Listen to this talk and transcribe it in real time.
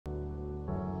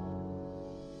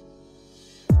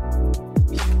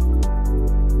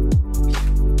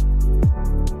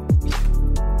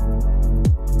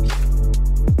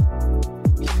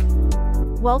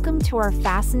Welcome to our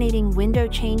fascinating window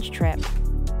change trip.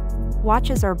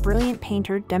 Watch as our brilliant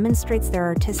painter demonstrates their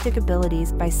artistic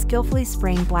abilities by skillfully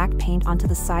spraying black paint onto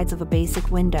the sides of a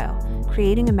basic window,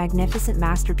 creating a magnificent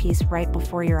masterpiece right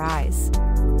before your eyes.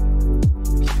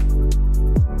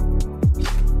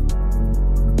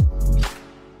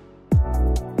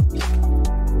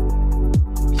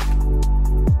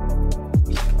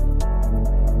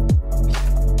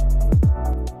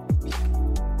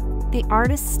 The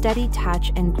artist's steady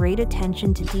touch and great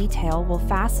attention to detail will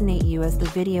fascinate you as the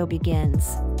video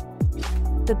begins.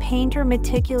 The painter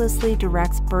meticulously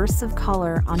directs bursts of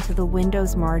color onto the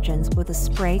window's margins with a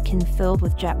spray can filled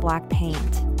with jet black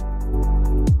paint.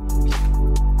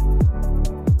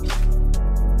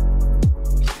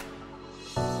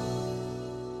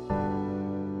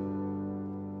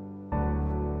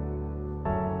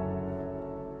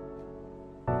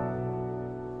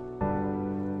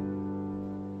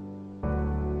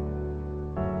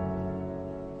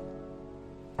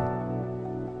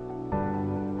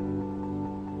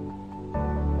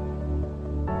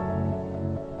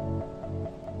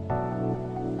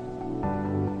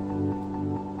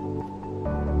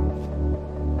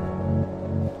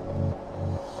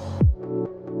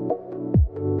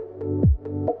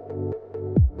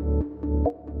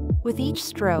 With each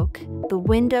stroke, the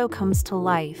window comes to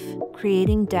life,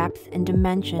 creating depth and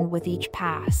dimension with each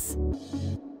pass.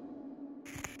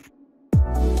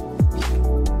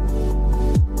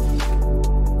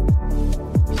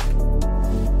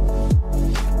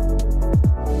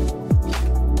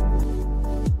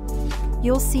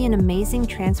 You'll see an amazing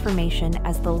transformation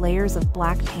as the layers of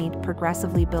black paint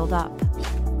progressively build up.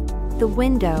 The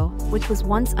window, which was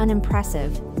once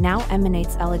unimpressive, now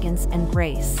emanates elegance and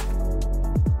grace.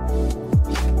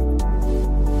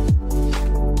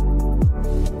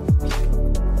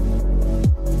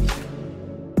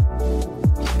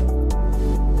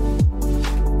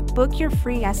 Book your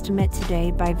free estimate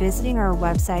today by visiting our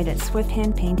website at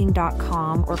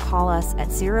swifthandpainting.com or call us at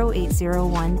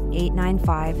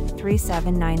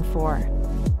 0801-895-3794.